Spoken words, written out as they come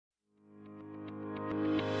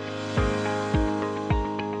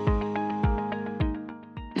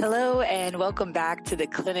Hello, and welcome back to the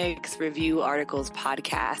Clinics Review Articles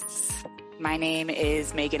podcasts. My name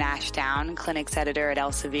is Megan Ashdown, Clinics Editor at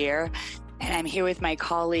Elsevier, and I'm here with my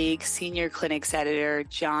colleague, Senior Clinics Editor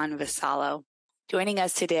John Vassallo. Joining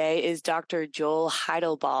us today is Dr. Joel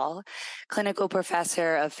Heidelbaugh, Clinical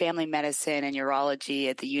Professor of Family Medicine and Urology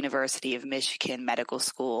at the University of Michigan Medical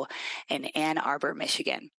School in Ann Arbor,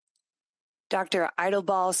 Michigan. Dr.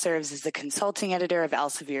 Heidelbaugh serves as the consulting editor of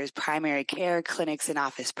Elsevier's primary care, clinics, and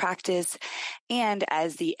office practice, and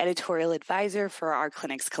as the editorial advisor for our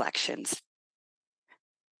clinics collections.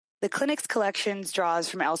 The clinics collections draws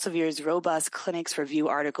from Elsevier's robust clinics review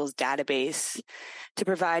articles database to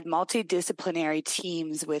provide multidisciplinary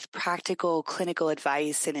teams with practical clinical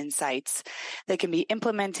advice and insights that can be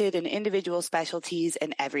implemented in individual specialties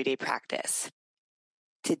and everyday practice.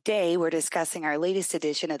 Today, we're discussing our latest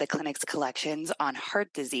edition of the Clinics Collections on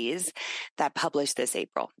heart disease that published this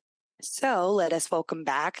April. So let us welcome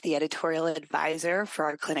back the editorial advisor for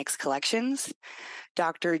our Clinics Collections,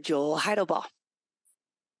 Dr. Joel Heidelbaugh.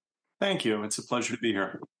 Thank you. It's a pleasure to be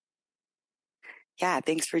here. Yeah,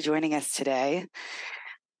 thanks for joining us today.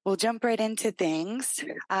 We'll jump right into things.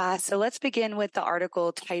 So let's begin with the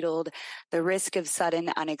article titled "The Risk of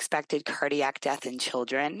Sudden Unexpected Cardiac Death in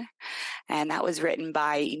Children." And that was written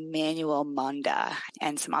by Emmanuel Munda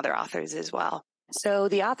and some other authors as well. So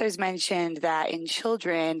the authors mentioned that in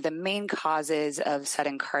children, the main causes of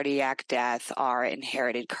sudden cardiac death are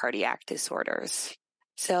inherited cardiac disorders.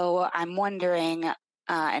 So I'm wondering,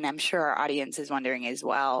 and I'm sure our audience is wondering as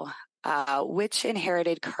well, which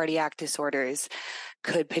inherited cardiac disorders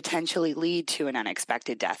could potentially lead to an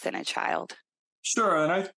unexpected death in a child? Sure,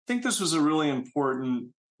 and I think this was a really important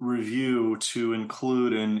review to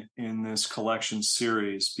include in this collection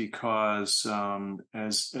series because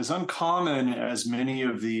as uncommon as many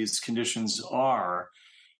of these conditions are,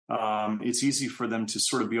 it's easy for them to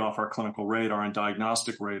sort of be off our clinical radar and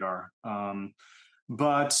diagnostic radar.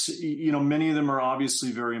 But, many of them are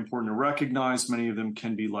obviously very important to recognize. Many of them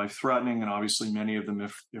can be life-threatening, and obviously many of them,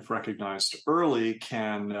 if recognized early,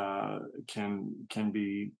 can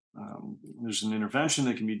be, there's an intervention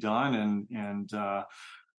that can be done and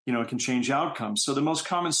it can change outcomes. So the most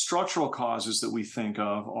common structural causes that we think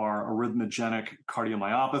of are arrhythmogenic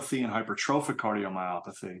cardiomyopathy and hypertrophic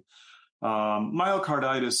cardiomyopathy.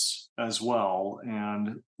 Myocarditis as well,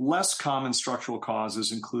 and less common structural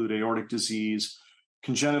causes include aortic disease,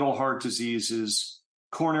 congenital heart diseases,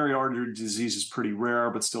 coronary artery disease is pretty rare,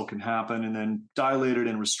 but still can happen, and then dilated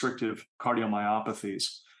and restrictive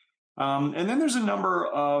cardiomyopathies. And then there's a number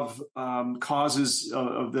of causes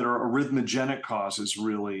that are arrhythmogenic causes,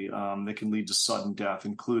 really, that can lead to sudden death,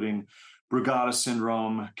 including Brugada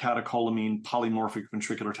syndrome, catecholamine polymorphic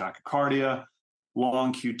ventricular tachycardia,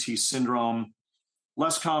 long QT syndrome,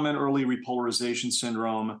 less common early repolarization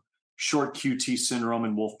syndrome, short QT syndrome,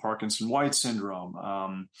 and Wolff-Parkinson-White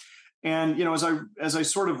syndrome. As I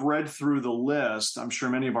sort of read through the list, I'm sure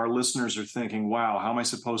many of our listeners are thinking, wow, how am I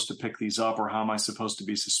supposed to pick these up, or how am I supposed to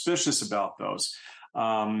be suspicious about those?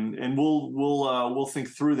 And we'll think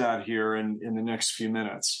through that here in the next few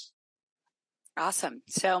minutes. Awesome.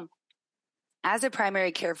 So as a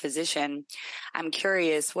primary care physician, I'm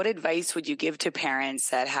curious, what advice would you give to parents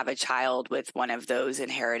that have a child with one of those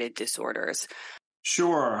inherited disorders?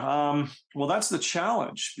 Sure. Well, that's the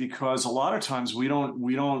challenge, because a lot of times we don't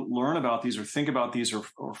learn about these or think about these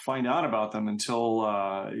or find out about them until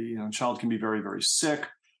a child can be very, very sick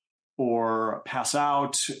or pass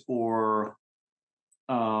out or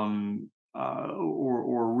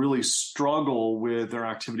really struggle with their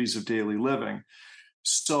activities of daily living.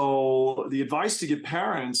 So the advice to give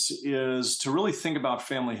parents is to really think about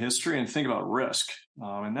family history and think about risk.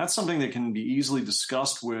 And that's something that can be easily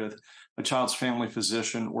discussed with a child's family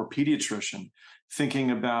physician or pediatrician,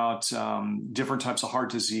 thinking about different types of heart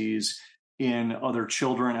disease in other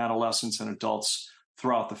children, adolescents, and adults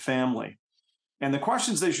throughout the family. And the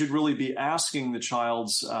questions they should really be asking the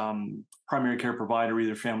child's primary care provider,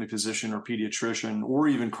 either family physician or pediatrician, or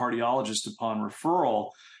even cardiologist upon referral,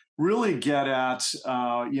 really get at,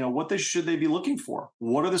 what should they be looking for?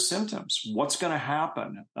 What are the symptoms? What's going to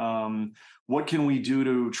happen? What can we do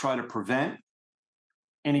to try to prevent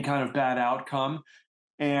any kind of bad outcome?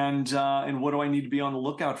 And what do I need to be on the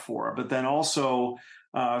lookout for? But then also,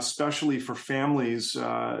 especially for families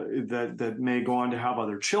that may go on to have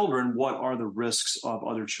other children, what are the risks of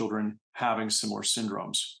other children having similar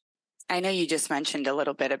syndromes? I know you just mentioned a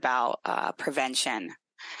little bit about prevention.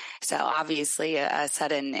 So obviously a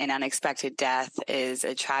sudden and unexpected death is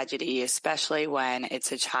a tragedy, especially when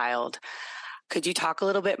it's a child. Could you talk a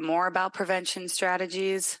little bit more about prevention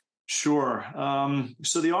strategies? Sure.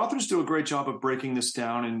 So the authors do a great job of breaking this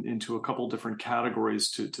down into a couple different categories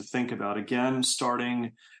to think about. Again,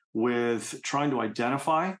 starting with trying to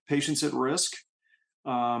identify patients at risk,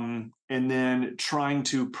 and then trying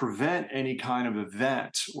to prevent any kind of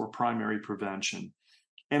event or primary prevention,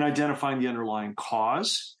 and identifying the underlying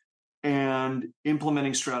cause and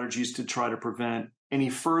implementing strategies to try to prevent any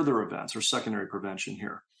further events or secondary prevention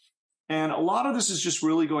here. And a lot of this is just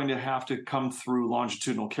really going to have to come through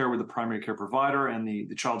longitudinal care with the primary care provider and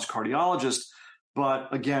the child's cardiologist.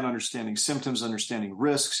 But again, understanding symptoms, understanding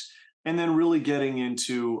risks, and then really getting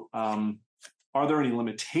into are there any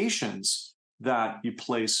limitations that you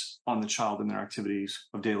place on the child in their activities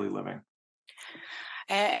of daily living?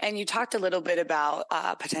 And you talked a little bit about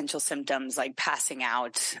potential symptoms like passing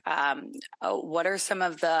out. What are some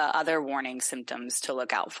of the other warning symptoms to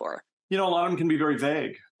look out for? A lot of them can be very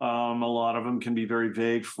vague. A lot of them can be very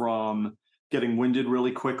vague, from getting winded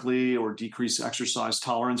really quickly or decreased exercise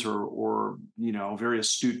tolerance, or very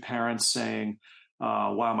astute parents saying,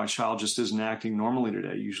 wow, my child just isn't acting normally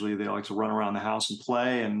today. Usually they like to run around the house and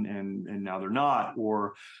play, and now they're not.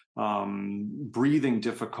 Or breathing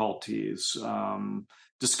difficulties,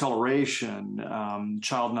 discoloration,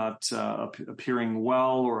 child not appearing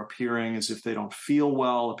well or appearing as if they don't feel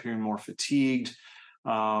well, appearing more fatigued. A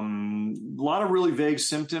lot of really vague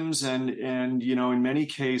symptoms, and in many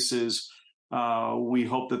cases, we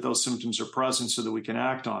hope that those symptoms are present so that we can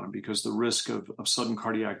act on them, because the risk of sudden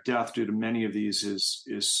cardiac death due to many of these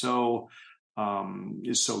is so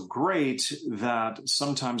great that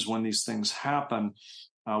sometimes when these things happen,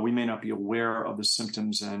 we may not be aware of the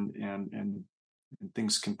symptoms, and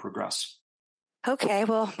things can progress. Okay,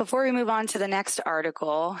 well, before we move on to the next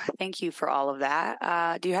article, thank you for all of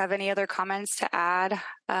that. Do you have any other comments to add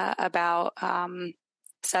about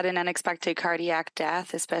sudden unexpected cardiac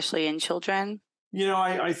death, especially in children?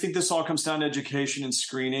 I think this all comes down to education and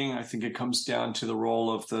screening. I think it comes down to the role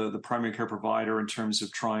of the primary care provider in terms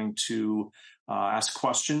of trying to ask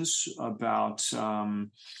questions about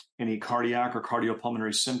any cardiac or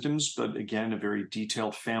cardiopulmonary symptoms, but again, a very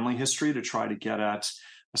detailed family history to try to get at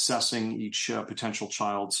assessing each potential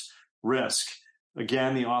child's risk.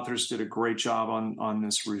 Again, the authors did a great job on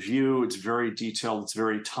this review. It's very detailed. It's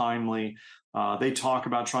very timely. They talk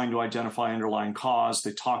about trying to identify underlying cause.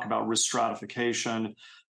 They talk about risk stratification.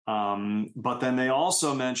 But then they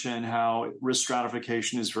also mention how risk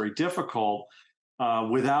stratification is very difficult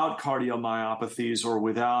without cardiomyopathies or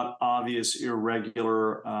without obvious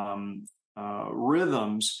irregular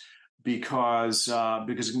rhythms, because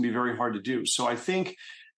it can be very hard to do. So I think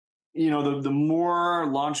the more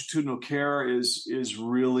longitudinal care is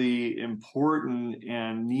really important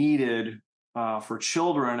and needed for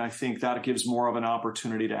children. I think that gives more of an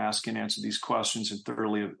opportunity to ask and answer these questions and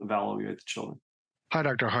thoroughly evaluate the children. Hi,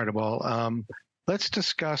 Dr. Hartewell. Let's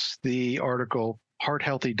discuss the article Heart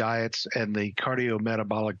Healthy Diets and the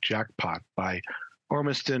Cardiometabolic Jackpot by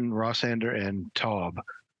Ormiston, Rossander, and Taub.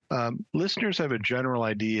 Listeners have a general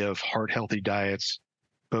idea of heart healthy diets,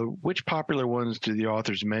 but which popular ones do the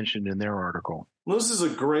authors mention in their article? Well, this is a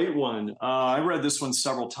great one. I read this one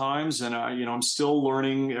several times, and I'm still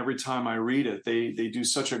learning every time I read it. They do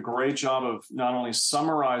such a great job of not only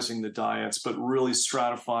summarizing the diets, but really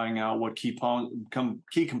stratifying out what key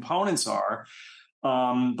components are,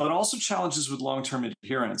 but also challenges with long-term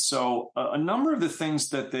adherence. So a number of the things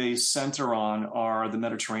that they center on are the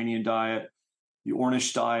Mediterranean diet, the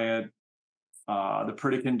Ornish diet, the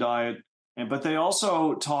Pritikin diet, but they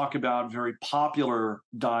also talk about very popular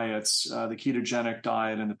diets, the ketogenic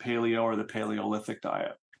diet and the paleo or the Paleolithic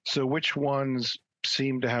diet. So which ones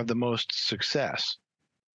seem to have the most success?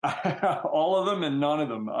 All of them and none of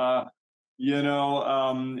them. A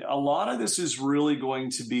lot of this is really going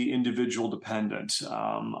to be individual dependent.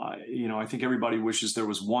 I think everybody wishes there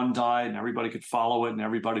was one diet and everybody could follow it and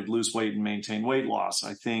everybody would lose weight and maintain weight loss.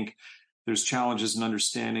 I think there's challenges in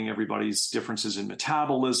understanding everybody's differences in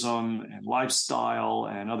metabolism and lifestyle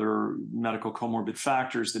and other medical comorbid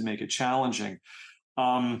factors that make it challenging.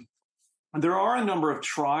 There are a number of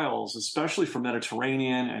trials, especially for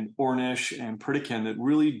Mediterranean and Ornish and Pritikin, that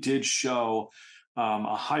really did show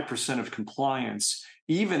a high % of compliance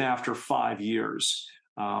even after 5 years.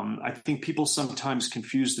 I think people sometimes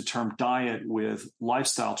confuse the term diet with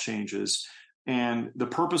lifestyle changes. And the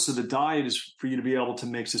purpose of the diet is for you to be able to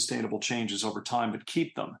make sustainable changes over time, but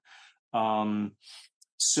keep them.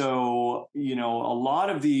 So, a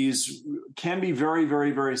lot of these can be very,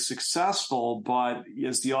 very, very successful. But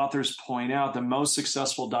as the authors point out, the most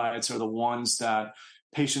successful diets are the ones that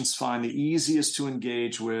patients find the easiest to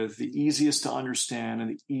engage with, the easiest to understand,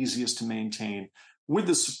 and the easiest to maintain with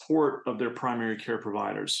the support of their primary care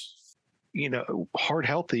providers. heart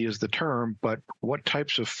healthy is the term, but what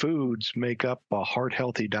types of foods make up a heart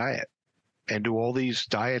healthy diet? And do all these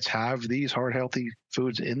diets have these heart healthy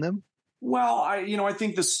foods in them? Well, I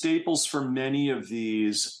think the staples for many of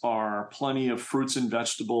these are plenty of fruits and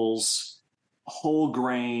vegetables, whole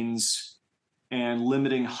grains, and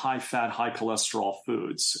limiting high fat, high cholesterol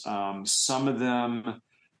foods. Some of them,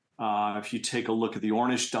 if you take a look at the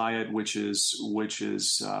Ornish diet, which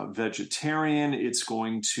is vegetarian, it's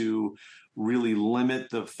going to really limit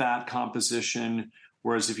the fat composition.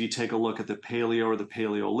 Whereas if you take a look at the paleo or the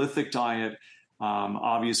Paleolithic diet,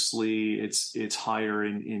 obviously it's higher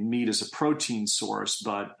in meat as a protein source,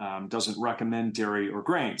 but doesn't recommend dairy or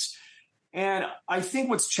grains. And I think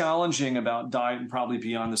what's challenging about diet, and probably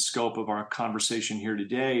beyond the scope of our conversation here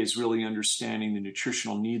today, is really understanding the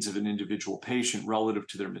nutritional needs of an individual patient relative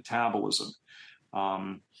to their metabolism.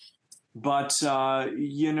 But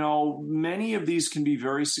many of these can be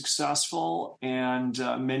very successful, and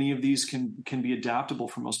many of these can be adaptable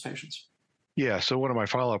for most patients. Yeah, so one of my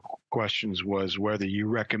follow-up questions was whether you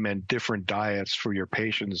recommend different diets for your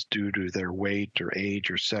patients due to their weight or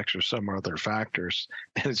age or sex or some other factors.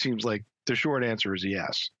 And it seems like the short answer is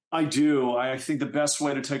yes. I do. I think the best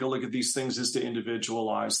way to take a look at these things is to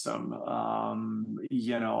individualize them. I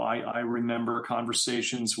remember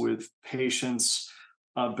conversations with patients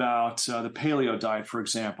about the paleo diet, for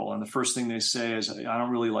example. And the first thing they say is, I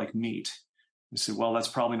don't really like meat. You say, well, that's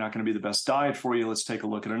probably not going to be the best diet for you. Let's take a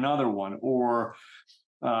look at another one. Or,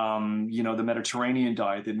 the Mediterranean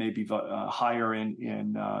diet that may be higher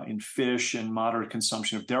in fish and moderate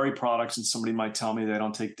consumption of dairy products. And somebody might tell me they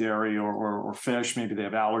don't take dairy or fish. Maybe they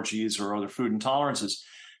have allergies or other food intolerances.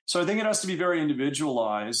 So I think it has to be very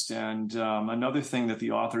individualized. And another thing that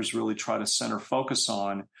the authors really try to center focus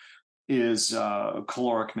on is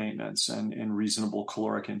caloric maintenance and reasonable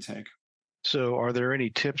caloric intake. So are there any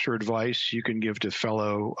tips or advice you can give to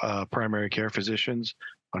fellow primary care physicians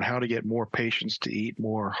on how to get more patients to eat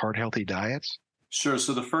more heart-healthy diets? Sure.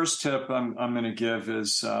 So the first tip I'm going to give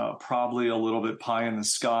is probably a little bit pie in the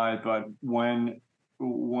sky, but when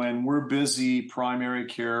we're busy primary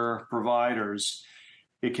care providers,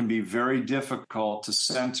 it can be very difficult to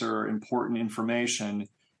center important information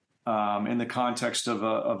in the context of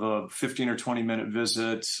a 15 or 20 minute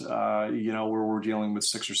visit, where we're dealing with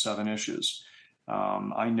 6 or 7 issues.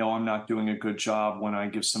 I know I'm not doing a good job when I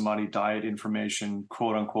give somebody diet information,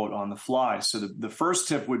 quote unquote, on the fly. So the first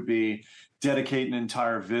tip would be dedicate an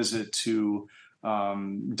entire visit to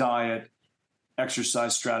diet,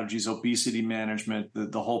 exercise strategies, obesity management,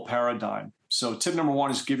 the whole paradigm. So tip number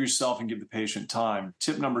 1 is give yourself and give the patient time.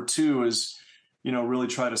 Tip number 2 is really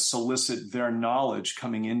try to solicit their knowledge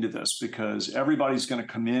coming into this, because everybody's going to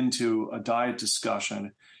come into a diet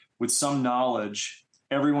discussion with some knowledge.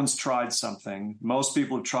 Everyone's tried something. Most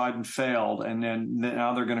people have tried and failed, and then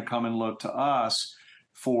now they're going to come and look to us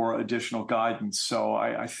for additional guidance. So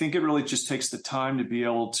I think it really just takes the time to be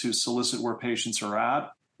able to solicit where patients are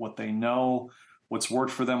at, what they know, what's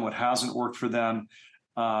worked for them, what hasn't worked for them.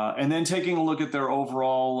 And then taking a look at their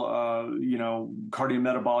overall,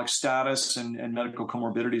 cardiometabolic status and medical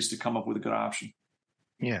comorbidities to come up with a good option.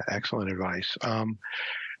 Yeah, excellent advice.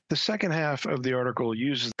 The second half of the article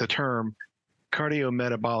uses the term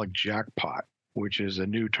cardiometabolic jackpot, which is a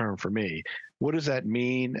new term for me. What does that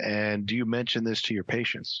mean? And do you mention this to your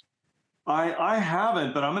patients? I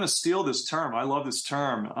haven't, but I'm going to steal this term. I love this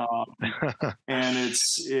term. And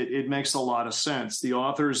it makes a lot of sense. The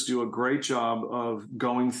authors do a great job of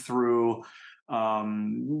going through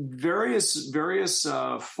various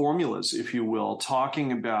formulas, if you will,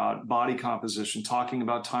 talking about body composition, talking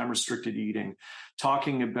about time-restricted eating,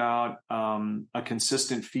 talking about a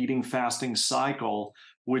consistent feeding fasting cycle,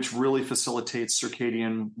 which really facilitates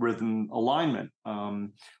circadian rhythm alignment.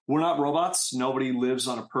 We're not robots. Nobody lives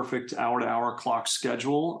on a perfect hour-to-hour clock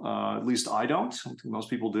schedule. At least I don't. I think most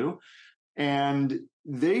people do. And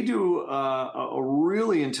they do a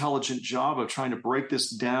really intelligent job of trying to break this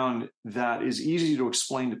down that is easy to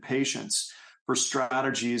explain to patients for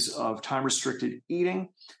strategies of time-restricted eating,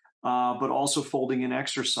 but also folding in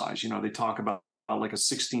exercise. They talk about like a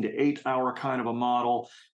 16 to 8 hour kind of a model,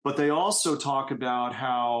 but they also talk about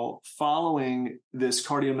how following this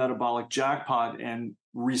cardiometabolic jackpot and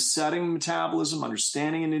resetting metabolism,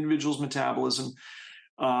 understanding an individual's metabolism,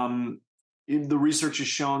 the research has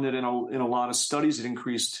shown that in a lot of studies, it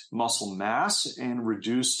increased muscle mass and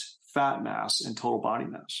reduced fat mass and total body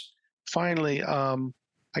mass. Finally,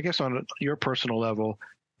 I guess on your personal level,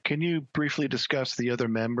 can you briefly discuss the other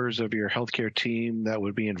members of your healthcare team that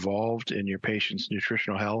would be involved in your patient's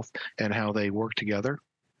nutritional health and how they work together?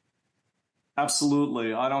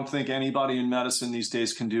 Absolutely. I don't think anybody in medicine these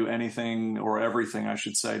days can do anything or everything, I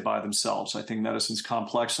should say, by themselves. I think medicine's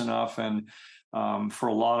complex enough, and for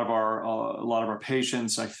a lot of our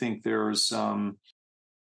patients, I think there's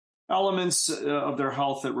elements of their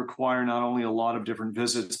health that require not only a lot of different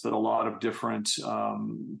visits, but a lot of different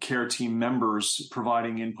care team members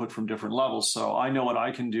providing input from different levels. So I know what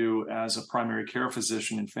I can do as a primary care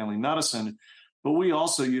physician in family medicine, but we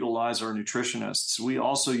also utilize our nutritionists. We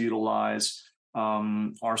also utilize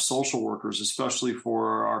our social workers, especially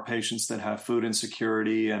for our patients that have food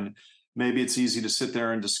insecurity. And maybe it's easy to sit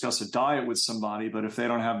there and discuss a diet with somebody, but if they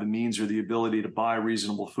don't have the means or the ability to buy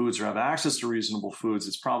reasonable foods or have access to reasonable foods,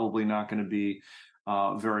 it's probably not going to be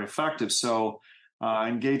very effective. So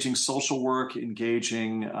engaging social work,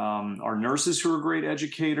 engaging our nurses who are great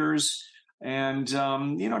educators, and,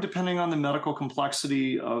 depending on the medical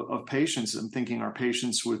complexity of patients, I'm thinking our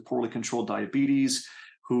patients with poorly controlled diabetes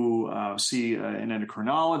who see an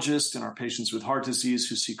endocrinologist, and our patients with heart disease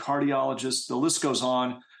who see cardiologists. The list goes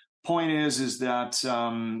on. Point is that,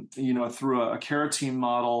 through a care team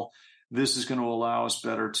model, this is going to allow us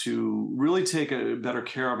better to really take a better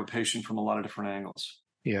care of a patient from a lot of different angles.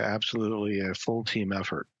 Yeah, absolutely. A full team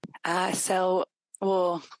effort. So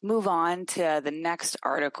we'll move on to the next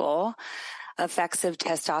article, Effects of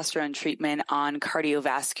Testosterone Treatment on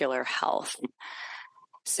Cardiovascular Health.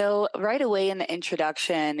 So right away in the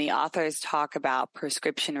introduction, the authors talk about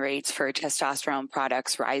prescription rates for testosterone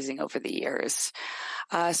products rising over the years.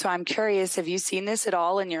 So I'm curious, have you seen this at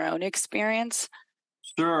all in your own experience?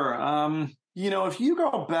 Sure. If you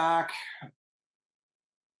go back,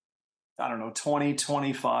 20,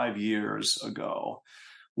 25 years ago,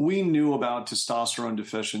 we knew about testosterone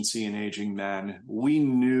deficiency in aging men. We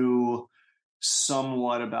knew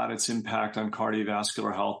somewhat about its impact on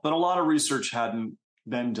cardiovascular health, but a lot of research hadn't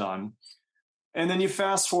been done. And then you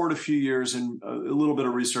fast forward a few years, and a little bit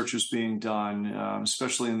of research was being done,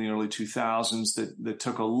 especially in the early 2000s, that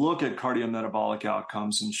took a look at cardiometabolic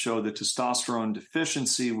outcomes and showed that testosterone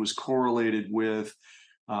deficiency was correlated with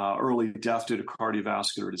early death due to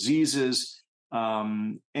cardiovascular diseases.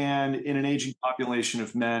 And in an aging population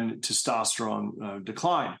of men, testosterone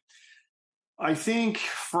decline. I think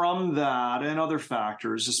from that and other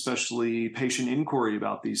factors, especially patient inquiry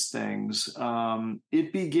about these things,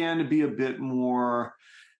 it began to be a bit more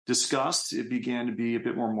discussed. It began to be a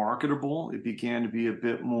bit more marketable. It began to be a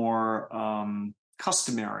bit more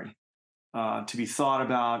customary to be thought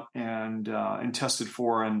about and tested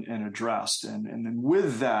for and addressed. And then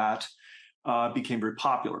with that, it became very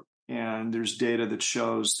popular. And there's data that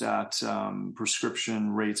shows that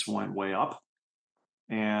prescription rates went way up.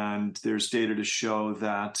 And there's data to show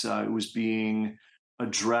that it was being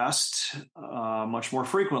addressed much more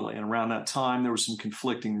frequently. And around that time, there was some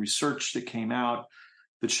conflicting research that came out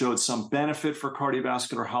that showed some benefit for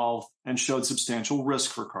cardiovascular health and showed substantial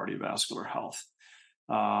risk for cardiovascular health.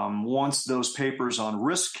 Once those papers on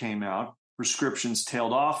risk came out, prescriptions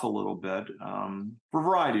tailed off a little bit for a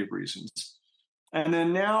variety of reasons. And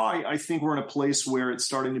then now I think we're in a place where it's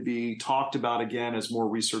starting to be talked about again as more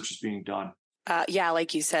research is being done.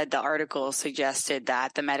 Like you said, the article suggested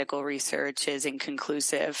that the medical research is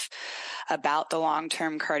inconclusive about the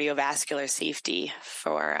long-term cardiovascular safety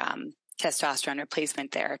for testosterone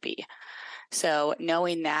replacement therapy. So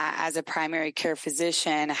knowing that as a primary care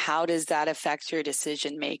physician, how does that affect your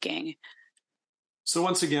decision-making? So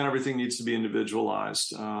once again, everything needs to be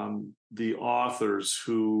individualized. The authors,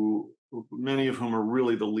 many of whom are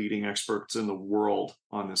really the leading experts in the world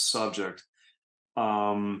on this subject,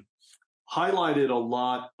 highlighted a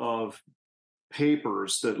lot of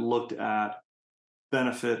papers that looked at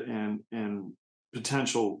benefit and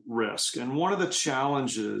potential risk. And one of the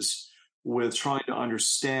challenges with trying to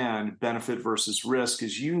understand benefit versus risk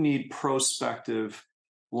is you need prospective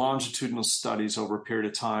longitudinal studies over a period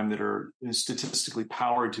of time that are statistically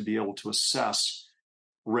powered to be able to assess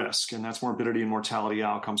risk, and that's morbidity and mortality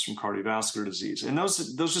outcomes from cardiovascular disease. And those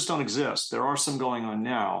just don't exist. There are some going on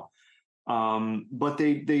now. But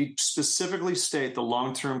they specifically state the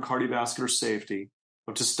long-term cardiovascular safety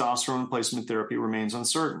of testosterone replacement therapy remains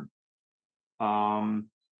uncertain.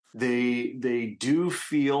 They do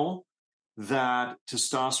feel that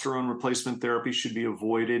testosterone replacement therapy should be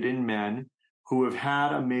avoided in men who have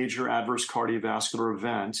had a major adverse cardiovascular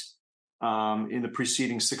event in the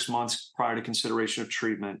preceding 6 months prior to consideration of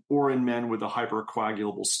treatment, or in men with a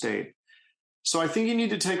hypercoagulable state. So I think you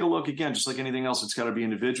need to take a look again, just like anything else, it's got to be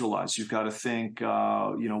individualized. You've got to think,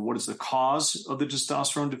 what is the cause of the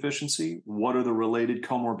testosterone deficiency? What are the related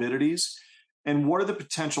comorbidities? And what are the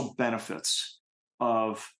potential benefits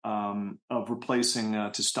of replacing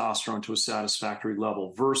testosterone to a satisfactory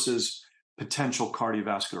level versus potential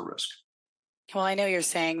cardiovascular risk. Well, I know you're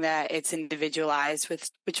saying that it's individualized,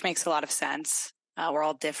 which makes a lot of sense. We're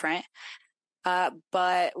all different.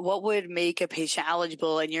 But what would make a patient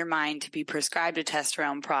eligible in your mind to be prescribed a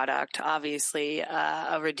testosterone product? Obviously,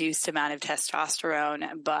 a reduced amount of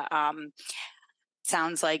testosterone, but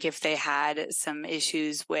sounds like if they had some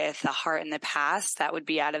issues with the heart in the past, that would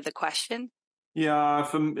be out of the question. Yeah,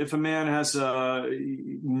 if a man has a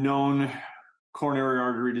known coronary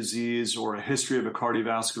artery disease or a history of a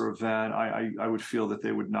cardiovascular event, I would feel that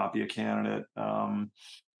they would not be a candidate.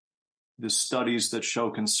 The studies that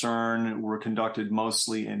show concern were conducted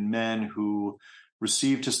mostly in men who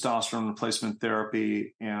received testosterone replacement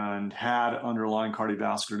therapy and had underlying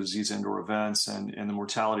cardiovascular disease and/or events, and the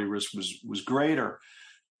mortality risk was greater.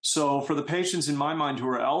 So for the patients in my mind who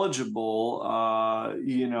are eligible,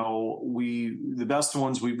 the best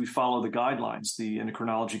ones, we follow the guidelines, the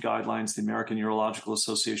endocrinology guidelines, the American Urological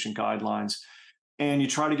Association guidelines, and you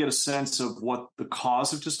try to get a sense of what the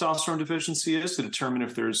cause of testosterone deficiency is to determine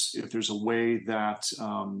if there's a way that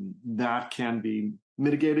that can be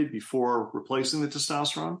mitigated before replacing the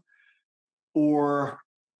testosterone, or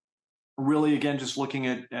really, again, just looking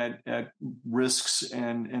at risks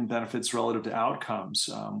and benefits relative to outcomes.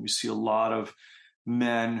 We see a lot of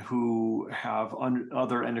men who have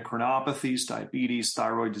other endocrinopathies, diabetes,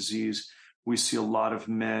 thyroid disease. We see a lot of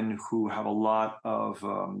men who have a lot of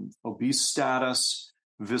obese status,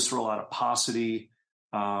 visceral adiposity,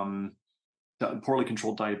 poorly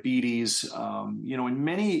controlled diabetes. In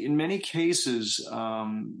many cases,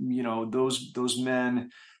 those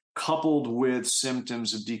men, coupled with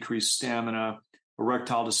symptoms of decreased stamina,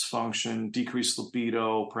 erectile dysfunction, decreased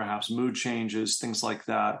libido, perhaps mood changes, things like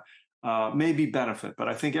that, may be benefit. But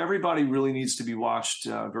I think everybody really needs to be watched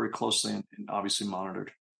very closely and obviously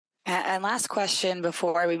monitored. And last question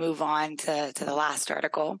before we move on to the last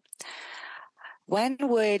article. When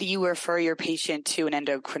would you refer your patient to an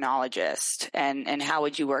endocrinologist, and how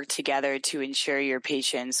would you work together to ensure your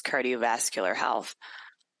patient's cardiovascular health?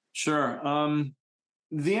 Sure.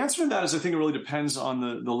 The answer to that is, I think it really depends on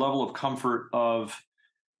the level of comfort of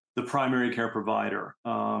the primary care provider.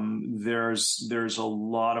 There's a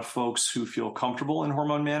lot of folks who feel comfortable in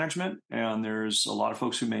hormone management, and there's a lot of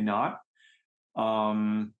folks who may not.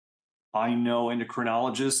 I know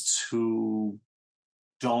endocrinologists who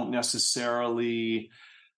don't necessarily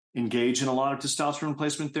engage in a lot of testosterone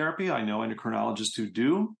replacement therapy. I know endocrinologists who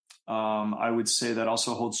do. I would say that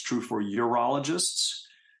also holds true for urologists.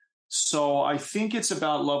 So I think it's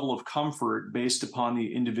about level of comfort based upon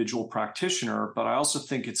the individual practitioner, but I also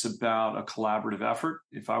think it's about a collaborative effort.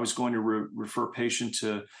 If I was going to refer a patient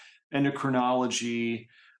to endocrinology,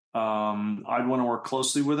 I'd want to work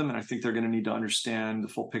closely with them, and I think they're going to need to understand the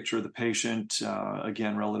full picture of the patient,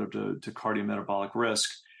 again, relative to cardiometabolic risk.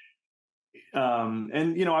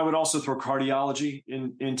 I would also throw cardiology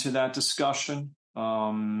into that discussion.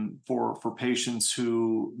 For patients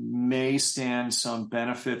who may stand some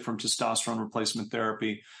benefit from testosterone replacement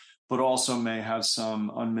therapy, but also may have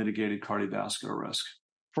some unmitigated cardiovascular risk.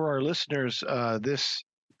 For our listeners, this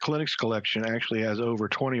clinics collection actually has over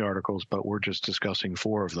 20 articles, but we're just discussing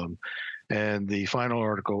 4 of them. And the final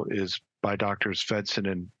article is by Doctors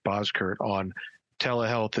Fedson and Boskert on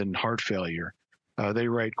telehealth and heart failure. They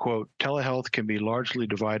write, quote, telehealth can be largely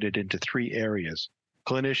divided into 3 areas: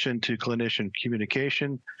 clinician-to-clinician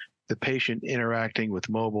communication, the patient interacting with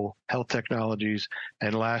mobile health technologies,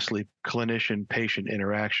 and lastly, clinician-patient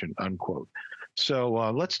interaction, unquote. So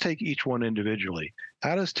let's take each one individually.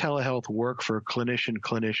 How does telehealth work for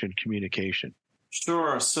clinician-clinician communication?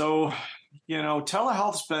 Sure. So,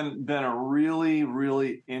 telehealth's been a really,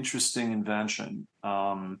 really interesting invention.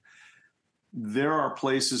 There are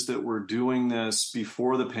places that were doing this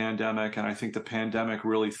before the pandemic, and I think the pandemic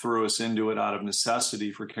really threw us into it out of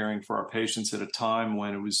necessity for caring for our patients at a time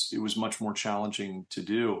when it was much more challenging to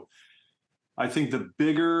do. I think the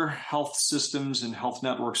bigger health systems and health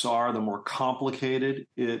networks are, the more complicated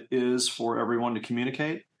it is for everyone to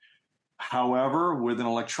communicate. However, with an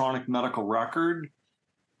electronic medical record,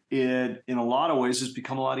 it, in a lot of ways, has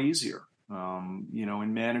become a lot easier.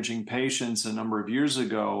 In managing patients a number of years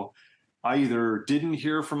ago, I either didn't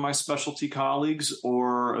hear from my specialty colleagues,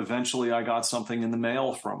 or eventually I got something in the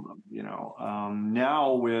mail from them.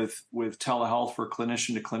 Now with telehealth for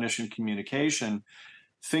clinician-to-clinician communication,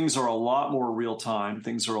 things are a lot more real time.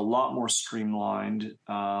 Things are a lot more streamlined.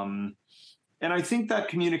 And I think that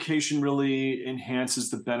communication really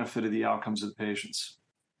enhances the benefit of the outcomes of the patients.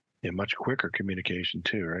 Yeah, much quicker communication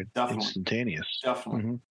too, right? Definitely. Instantaneous. Definitely.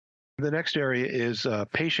 Mm-hmm. The next area is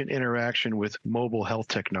patient interaction with mobile health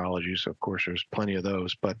technologies. Of course, there's plenty of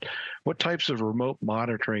those, but what types of remote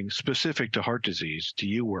monitoring specific to heart disease do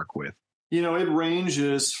you work with? It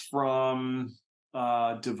ranges from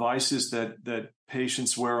devices that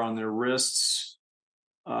patients wear on their wrists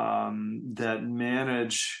that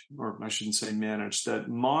manage, or I shouldn't say manage, that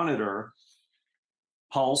monitor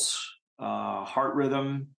pulse, heart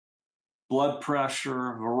rhythm, blood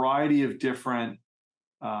pressure, a variety of different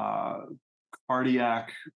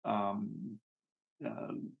cardiac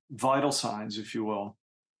vital signs, if you will.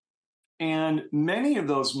 And many of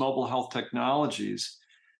those mobile health technologies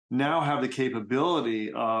now have the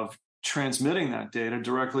capability of transmitting that data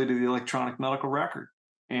directly to the electronic medical record.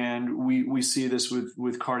 And we see this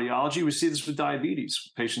with cardiology. We see this with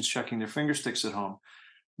diabetes, patients checking their finger sticks at home.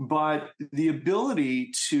 But the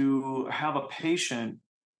ability to have a patient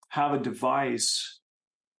have a device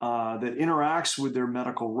that interacts with their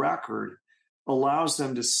medical record allows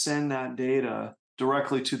them to send that data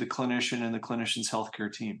directly to the clinician and the clinician's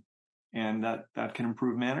healthcare team. And that can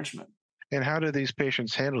improve management. And how do these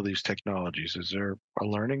patients handle these technologies? Is there a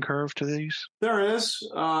learning curve to these? There is.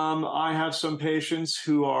 I have some patients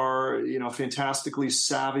who are, fantastically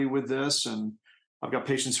savvy with this, and I've got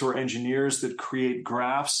patients who are engineers that create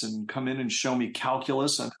graphs and come in and show me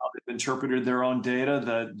calculus on how they've interpreted their own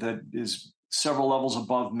data that is several levels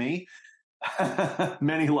above me,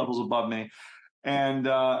 many levels above me, and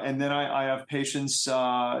then I have patients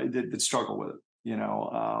that struggle with it.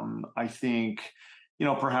 I think.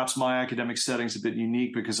 Perhaps my academic setting is a bit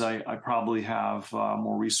unique because I probably have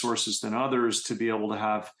more resources than others to be able to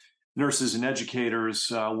have nurses and educators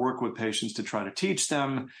work with patients to try to teach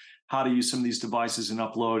them how to use some of these devices and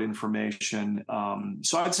upload information.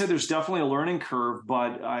 So I'd say there's definitely a learning curve,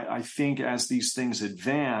 but I think as these things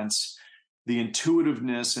advance, the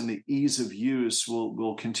intuitiveness and the ease of use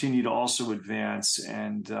will continue to also advance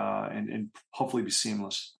and hopefully be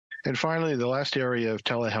seamless. And finally, the last area of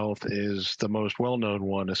telehealth is the most well-known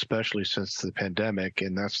one, especially since the pandemic,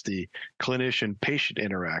 and that's the clinician-patient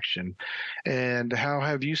interaction. And how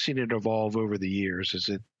have you seen it evolve over the years? Is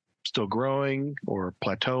it still growing or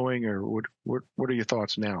plateauing, or what are your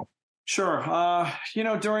thoughts now? Sure.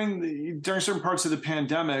 During certain parts of the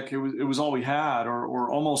pandemic, it was all we had,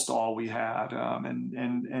 or almost all we had,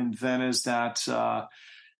 and then as that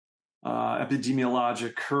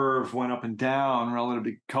epidemiologic curve went up and down relative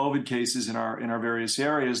to COVID cases in our various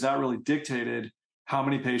areas, that really dictated how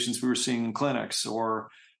many patients we were seeing in clinics, or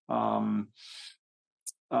how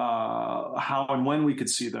and when we could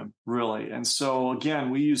see them, really. And so again,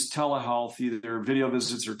 we use telehealth, either video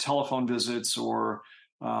visits or telephone visits, or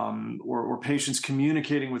patients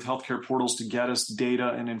communicating with healthcare portals to get us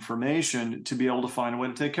data and information to be able to find a way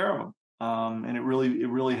to take care of them. And it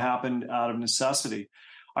really happened out of necessity.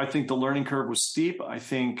 I think the learning curve was steep. I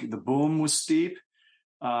think the boom was steep.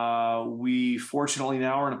 We fortunately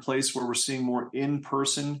now are in a place where we're seeing more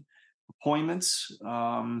in-person appointments.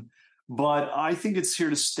 But I think it's here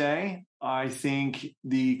to stay. I think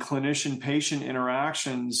the clinician-patient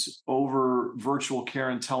interactions over virtual care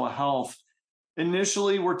and telehealth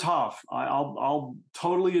initially were tough. I'll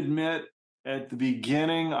totally admit at the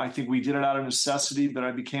beginning, I think we did it out of necessity, but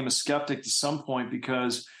I became a skeptic to some point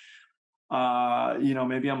because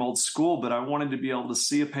maybe I'm old school, but I wanted to be able to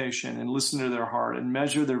see a patient and listen to their heart and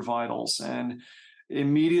measure their vitals. And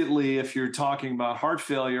immediately, if you're talking about heart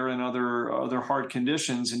failure and other heart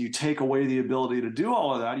conditions, and you take away the ability to do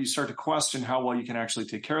all of that, you start to question how well you can actually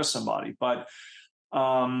take care of somebody. But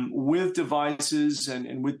with devices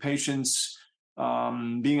and with patients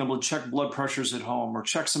being able to check blood pressures at home, or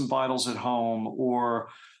check some vitals at home, or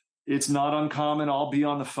it's not uncommon, I'll be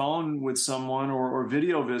on the phone with someone or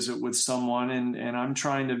video visit with someone, and I'm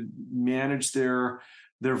trying to manage their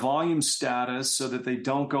volume status so that they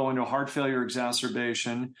don't go into heart failure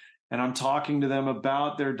exacerbation. And I'm talking to them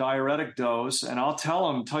about their diuretic dose, and I'll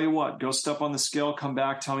tell you what, go step on the scale, come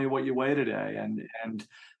back, tell me what you weigh today. And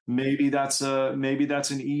maybe that's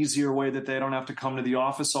an easier way that they don't have to come to the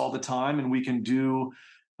office all the time, and we can do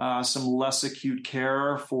some less acute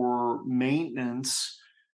care for maintenance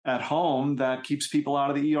at home that keeps people out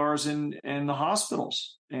of the ERs and the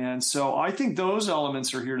hospitals. And so I think those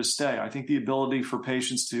elements are here to stay. I think the ability for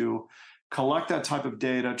patients to collect that type of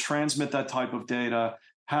data, transmit that type of data,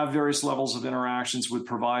 have various levels of interactions with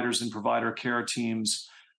providers and provider care teams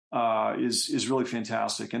is really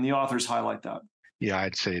fantastic. And the authors highlight that. Yeah,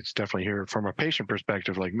 I'd say it's definitely here from a patient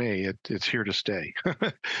perspective like me. It's here to stay.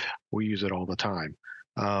 We use it all the time.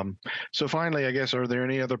 So finally, I guess, are there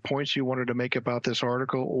any other points you wanted to make about this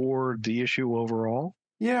article or the issue overall?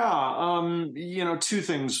 Yeah, two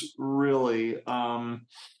things really.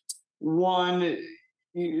 One,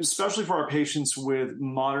 especially for our patients with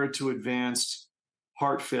moderate to advanced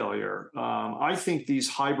heart failure, I think these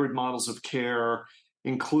hybrid models of care,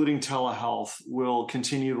 including telehealth, will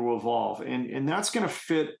continue to evolve. And that's going to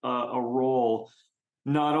fit a role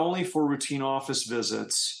not only for routine office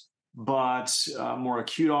visits, but more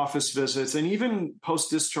acute office visits, and even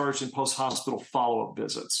post-discharge and post-hospital follow-up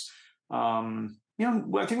visits.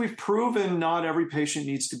 I think we've proven not every patient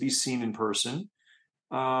needs to be seen in person.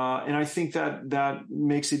 And I think that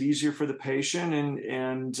makes it easier for the patient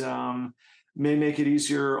and may make it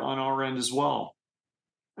easier on our end as well.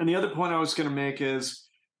 And the other point I was going to make is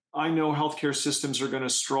I know healthcare systems are going to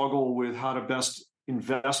struggle with how to best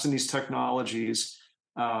invest in these technologies,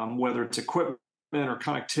 whether it's equipment or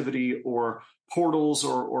connectivity or portals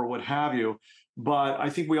or what have you. But I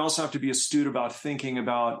think we also have to be astute about thinking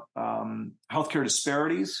about healthcare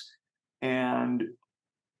disparities and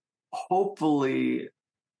hopefully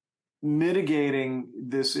mitigating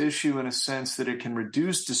this issue in a sense that it can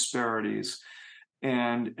reduce disparities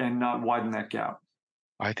and not widen that gap.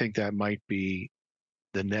 I think that might be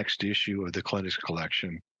the next issue of the clinics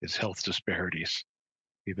collection is health disparities.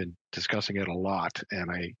 We've been discussing it a lot and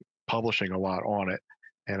publishing a lot on it.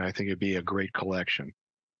 And I think it'd be a great collection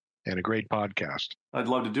and a great podcast. I'd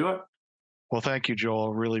love to do it. Well, thank you,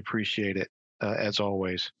 Joel. Really appreciate it, as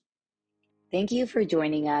always. Thank you for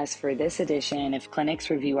joining us for this edition of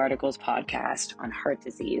Clinics Review Articles podcast on heart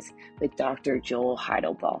disease with Dr. Joel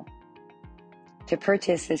Heidelbaugh. To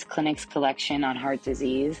purchase this clinics collection on heart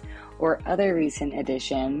disease or other recent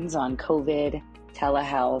editions on COVID,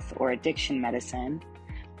 telehealth, or addiction medicine,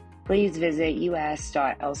 please visit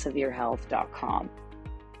us.elsevierhealth.com.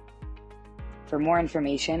 For more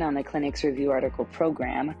information on the Clinics Review Article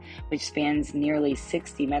program, which spans nearly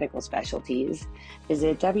 60 medical specialties,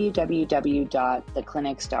 visit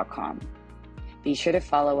www.theclinics.com. Be sure to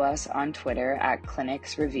follow us on Twitter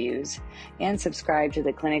 @ClinicsReviews and subscribe to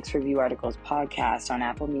the Clinics Review Articles podcast on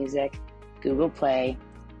Apple Music, Google Play,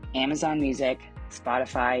 Amazon Music,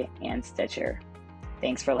 Spotify, and Stitcher.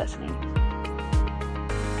 Thanks for listening.